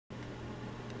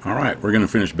Alright, we're going to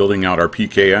finish building out our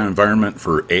PKI environment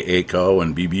for AACO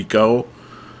and BBCO.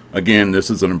 Again, this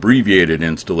is an abbreviated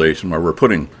installation where we're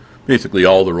putting basically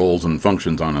all the roles and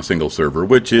functions on a single server,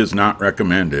 which is not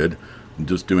recommended. I'm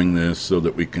just doing this so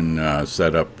that we can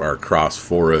set up our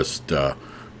cross-forest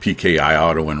PKI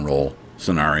auto-enroll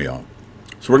scenario.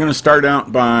 So we're going to start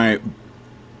out by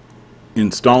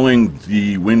installing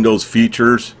the Windows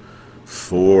features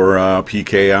for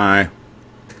PKI.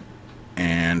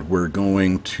 And we're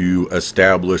going to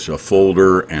establish a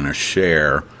folder and a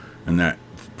share, and that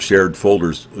shared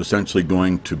folder is essentially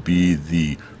going to be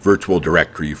the virtual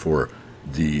directory for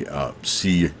the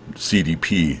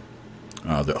CDP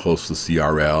that hosts the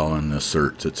CRL and the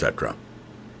certs, etc.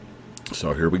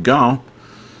 So here we go,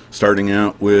 starting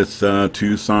out with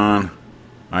Tucson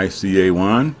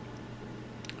ICA1,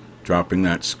 dropping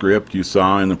that script you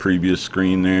saw in the previous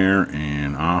screen there,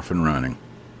 and off and running.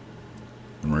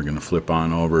 And we're going to flip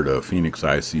on over to Phoenix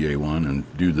ICA1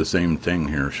 and do the same thing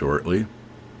here shortly.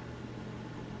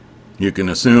 You can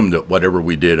assume that whatever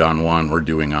we did on one, we're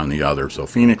doing on the other. So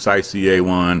Phoenix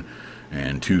ICA1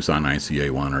 and Tucson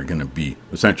ICA1 are going to be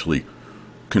essentially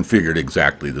configured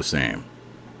exactly the same.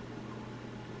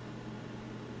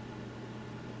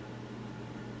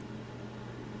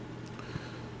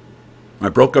 I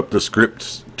broke up the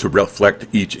scripts to reflect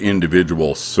each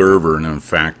individual server, and in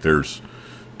fact there's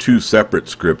two separate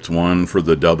scripts, one for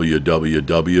the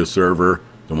www server,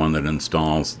 the one that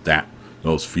installs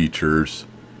those features,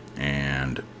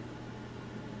 and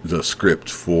the script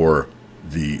for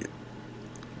the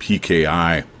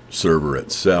PKI server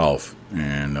itself,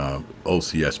 and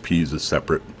OCSP is a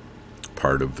separate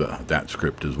part of that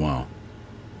script as well.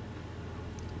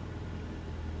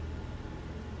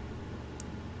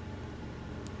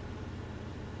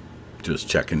 Just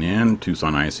checking in,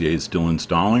 Tucson ICA is still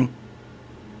installing.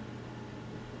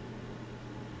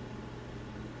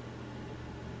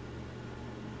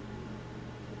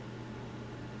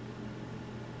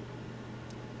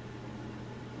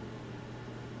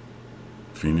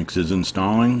 Phoenix is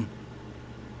installing.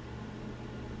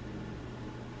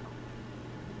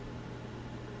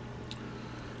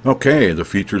 Okay, the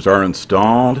features are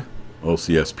installed.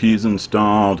 OCSP is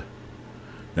installed.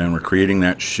 Then we're creating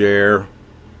that share,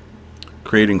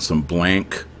 creating some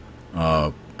blank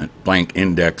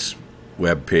index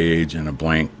web page and a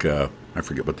blank, I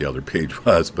forget what the other page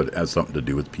was, but it has something to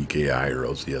do with PKI or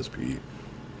OCSP.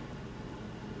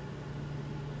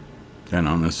 Then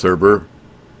on the server,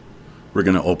 we're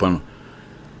going to open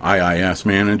IIS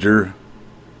Manager.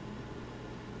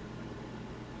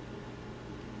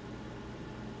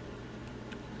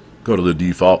 Go to the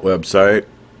default website.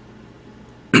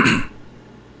 And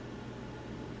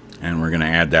we're going to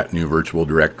add that new virtual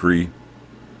directory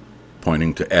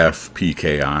pointing to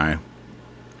FPKI.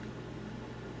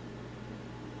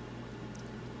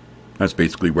 That's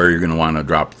basically where you're going to want to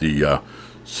drop the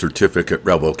certificate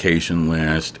revocation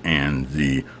list and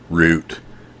the root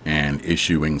and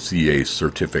issuing CA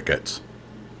certificates.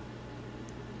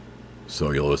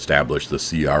 So you'll establish the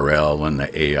CRL and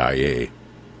the AIA.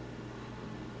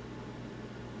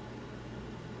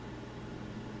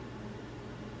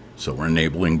 So we're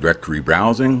enabling directory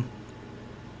browsing.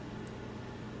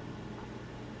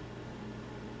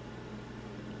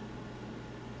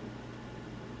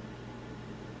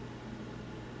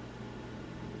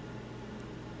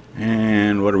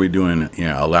 And what are we doing?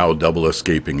 Yeah, allow double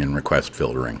escaping and request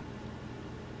filtering.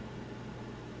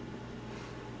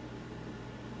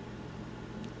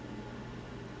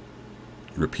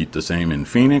 Repeat the same in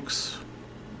Phoenix.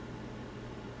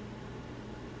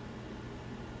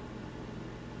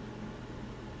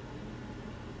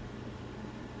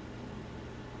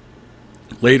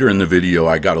 Later in the video,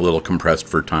 I got a little compressed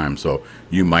for time, so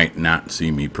you might not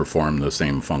see me perform the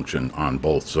same function on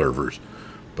both servers.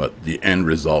 But the end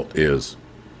result is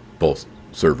both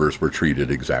servers were treated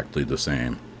exactly the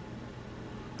same.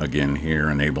 Again, here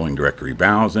enabling directory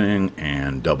browsing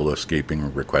and double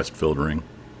escaping request filtering.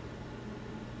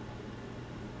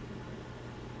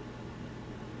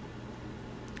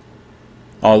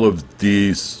 All of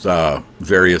these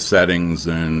various settings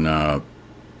and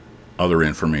other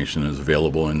information is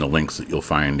available in the links that you'll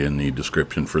find in the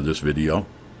description for this video.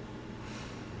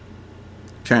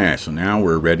 Okay, so now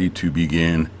we're ready to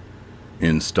begin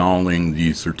installing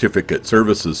the certificate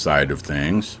services side of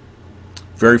things.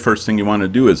 Very first thing you want to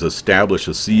do is establish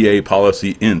a CA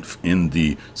policy inf in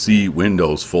the C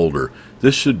Windows folder.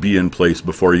 This should be in place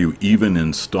before you even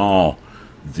install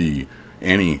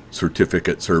any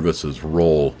certificate services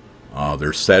role.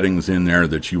 There's settings in there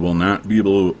that you will not be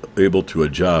able to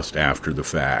adjust after the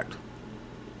fact.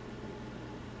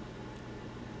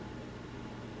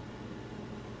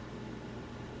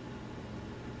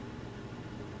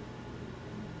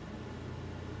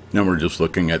 Then we're just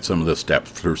looking at some of the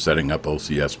steps for setting up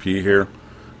OCSP here.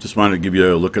 Just wanted to give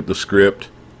you a look at the script,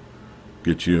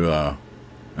 get you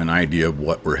an idea of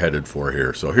what we're headed for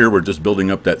here. So here we're just building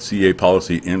up that CA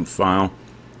policy int file.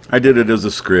 I did it as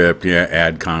a script, yeah,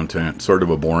 add content, sort of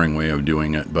a boring way of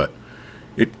doing it, but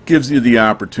it gives you the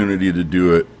opportunity to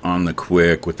do it on the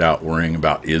quick without worrying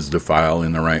about, is the file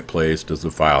in the right place, does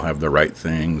the file have the right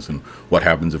things, and what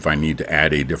happens if I need to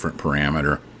add a different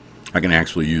parameter. I can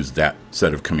actually use that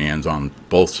set of commands on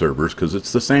both servers because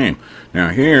it's the same. Now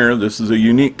here, this is a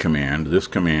unique command. This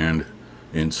command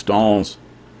installs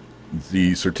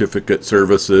the certificate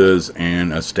services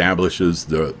and establishes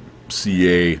the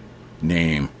CA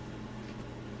name.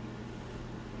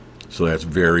 So that's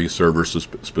very server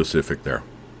specific there.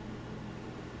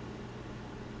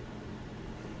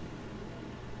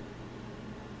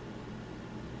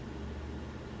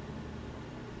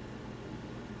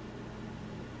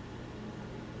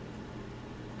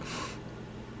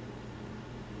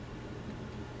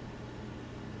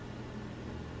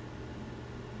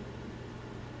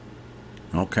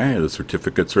 Okay, the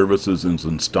certificate services is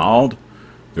installed.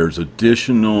 There's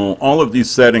additional, all of these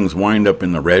settings wind up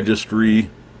in the registry.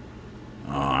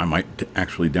 I might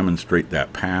actually demonstrate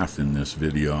that path in this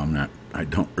video. I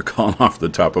don't recall off the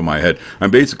top of my head.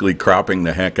 I'm basically cropping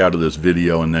the heck out of this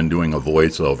video and then doing a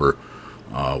voiceover,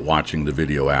 watching the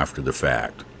video after the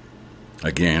fact.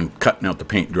 Again, cutting out the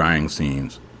paint drying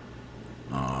scenes.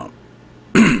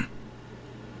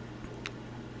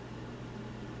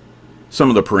 Some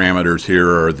of the parameters here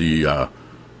are the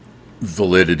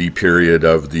validity period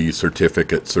of the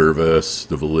certificate service,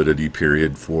 the validity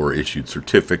period for issued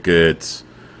certificates,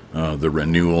 the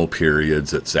renewal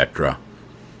periods, etc.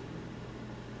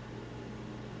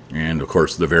 And of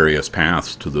course the various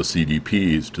paths to the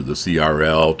CDPs, to the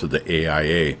CRL, to the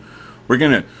AIA. We're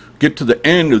going to get to the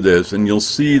end of this and you'll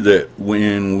see that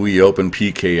when we open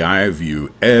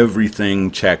PKIView,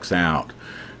 everything checks out.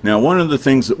 Now, one of the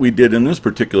things that we did in this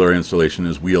particular installation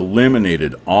is we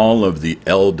eliminated all of the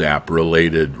LDAP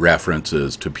related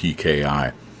references to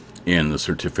PKI in the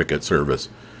certificate service.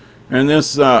 And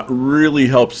this really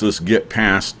helps us get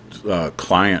past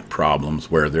client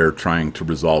problems where they're trying to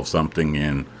resolve something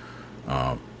in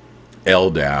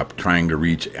LDAP, trying to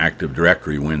reach Active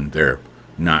Directory when they're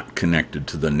not connected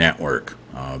to the network.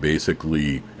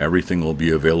 Basically, everything will be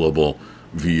available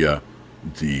via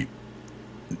the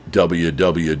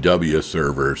www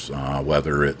servers,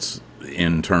 whether it's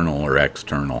internal or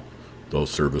external. Those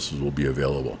services will be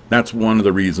available. That's one of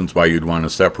the reasons why you'd want to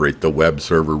separate the web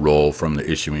server role from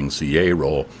the issuing CA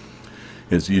role,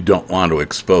 is you don't want to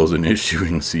expose an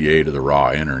issuing CA to the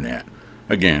raw internet.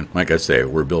 Again, like I say,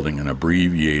 we're building an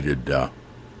abbreviated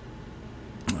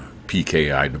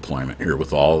PKI deployment here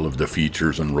with all of the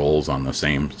features and roles on the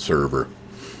same server.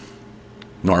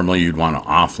 Normally you'd want to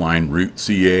offline root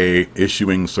CA,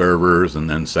 issuing servers, and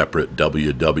then separate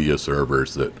WW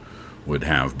servers that would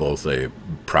have both a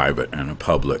private and a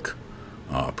public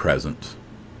presence.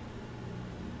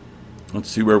 Let's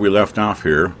see where we left off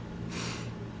here.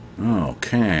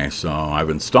 Okay, so I've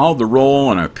installed the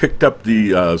role and I picked up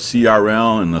the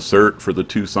CRL and the cert for the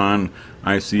Tucson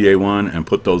ICA1 and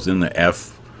put those in the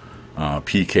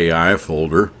PKI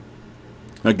folder.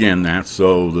 Again, that's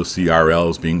so the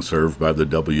CRL is being served by the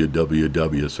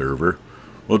www server.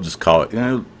 We'll just call it,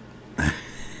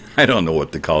 I don't know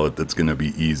what to call it that's going to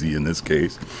be easy in this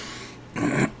case.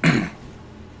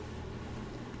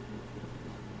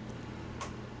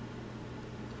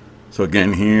 So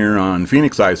again, here on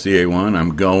Phoenix ICA1,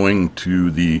 I'm going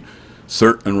to the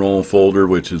cert enroll folder,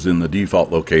 which is in the default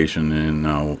location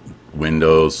in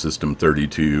Windows System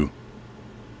 32.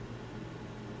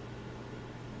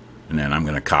 And then I'm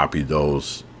going to copy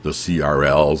those, the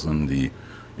CRLs and the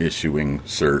issuing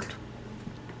cert,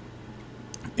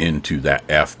 into that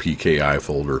PKI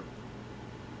folder.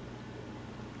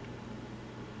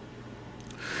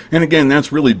 And again,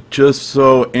 that's really just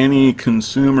so any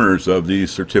consumers of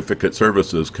these certificate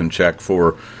services can check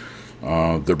for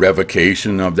the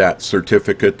revocation of that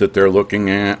certificate that they're looking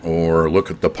at, or look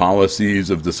at the policies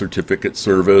of the certificate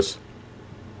service.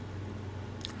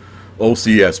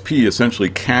 OCSP essentially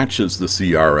catches the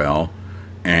CRL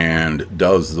and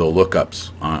does the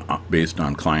lookups based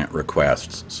on client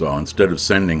requests. So instead of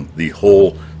sending the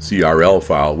whole CRL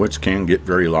file, which can get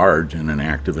very large in an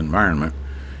active environment,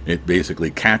 it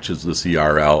basically catches the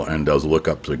CRL and does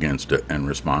lookups against it and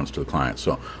responds to the client.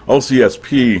 So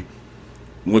OCSP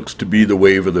looks to be the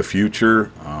wave of the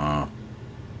future.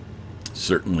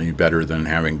 certainly better than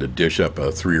having to dish up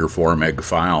a 3 or 4 meg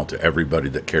file to everybody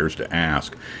that cares to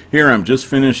ask. Here I'm just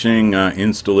finishing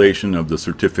installation of the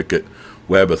certificate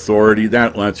web authority.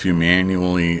 That lets you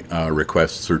manually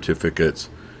request certificates.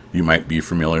 You might be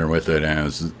familiar with it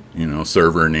as, you know,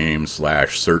 server name /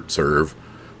 cert serve,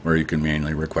 where you can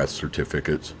manually request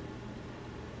certificates.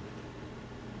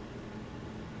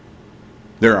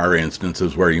 There are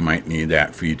instances where you might need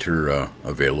that feature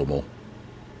available.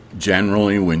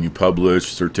 Generally, when you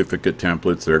publish certificate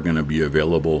templates, they're going to be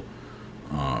available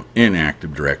in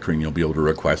Active Directory, and you'll be able to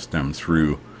request them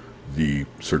through the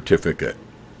certificate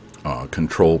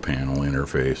control panel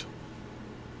interface.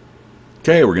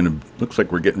 Okay, looks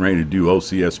like we're getting ready to do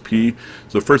OCSP.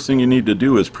 So the first thing you need to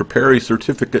do is prepare a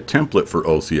certificate template for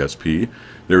OCSP.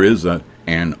 There is an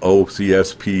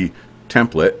OCSP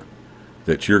template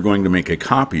that you're going to make a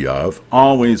copy of.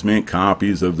 Always make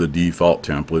copies of the default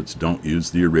templates. Don't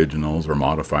use the originals or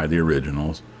modify the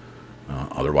originals.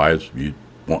 Otherwise, you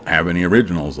won't have any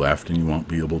originals left and you won't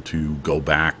be able to go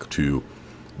back to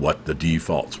what the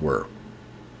defaults were.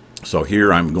 So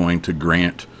here I'm going to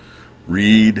grant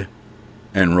read,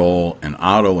 enroll, and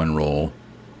auto-enroll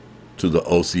to the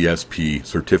OCSP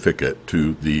certificate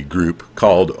to the group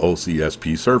called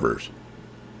OCSP servers.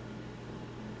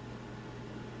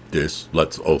 This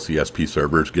lets OCSP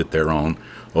servers get their own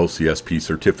OCSP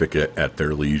certificate at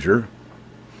their leisure.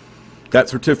 That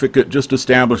certificate just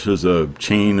establishes a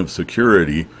chain of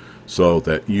security so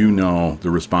that you know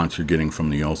the response you're getting from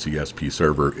the OCSP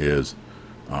server is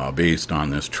based on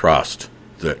this trust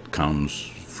that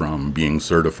comes from being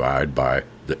certified by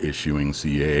the issuing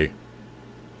CA.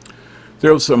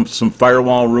 There are some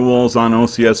firewall rules on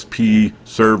OCSP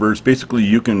servers. Basically,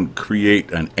 you can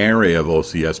create an array of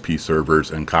OCSP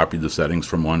servers and copy the settings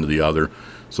from one to the other.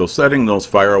 So setting those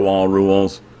firewall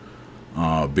rules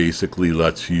basically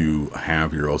lets you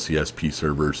have your OCSP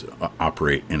servers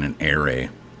operate in an array.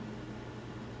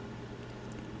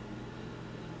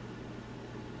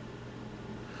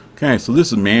 Okay, so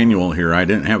this is manual here. I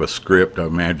didn't have a script. I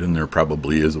imagine there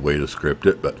probably is a way to script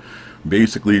it, but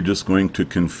basically just going to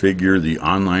configure the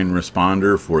online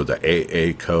responder for the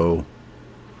AACO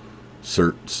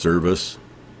cert service.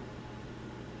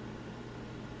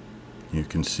 You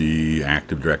can see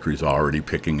Active Directory is already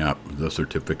picking up the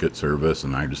certificate service,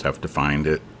 and I just have to find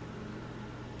it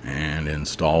and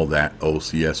install that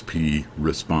OCSP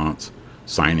response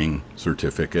signing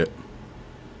certificate.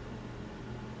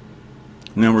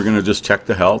 And then we're going to just check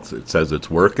the health. It says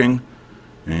it's working,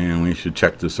 and we should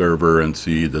check the server and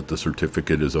see that the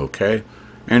certificate is okay,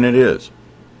 and it is.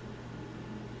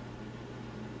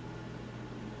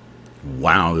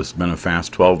 Wow, this has been a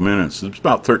fast 12 minutes. It's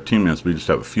about 13 minutes. We just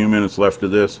have a few minutes left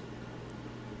of this.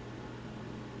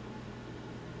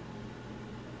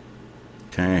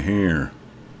 Okay, here.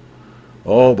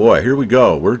 Oh boy, here we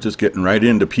go. We're just getting right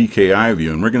into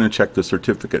PKIView, and we're going to check the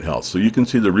certificate health. So you can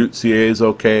see the root CA is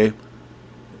okay.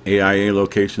 AIA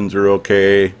locations are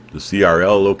okay, the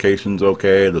CRL location's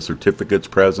okay, the certificate's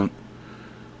present.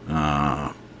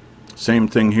 Same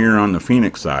thing here on the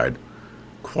Phoenix side.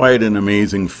 Quite an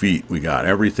amazing feat. We got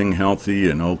everything healthy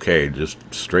and okay, just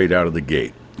straight out of the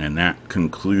gate. And that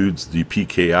concludes the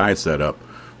PKI setup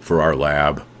for our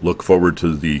lab. Look forward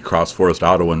to the Cross Forest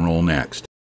auto enroll next.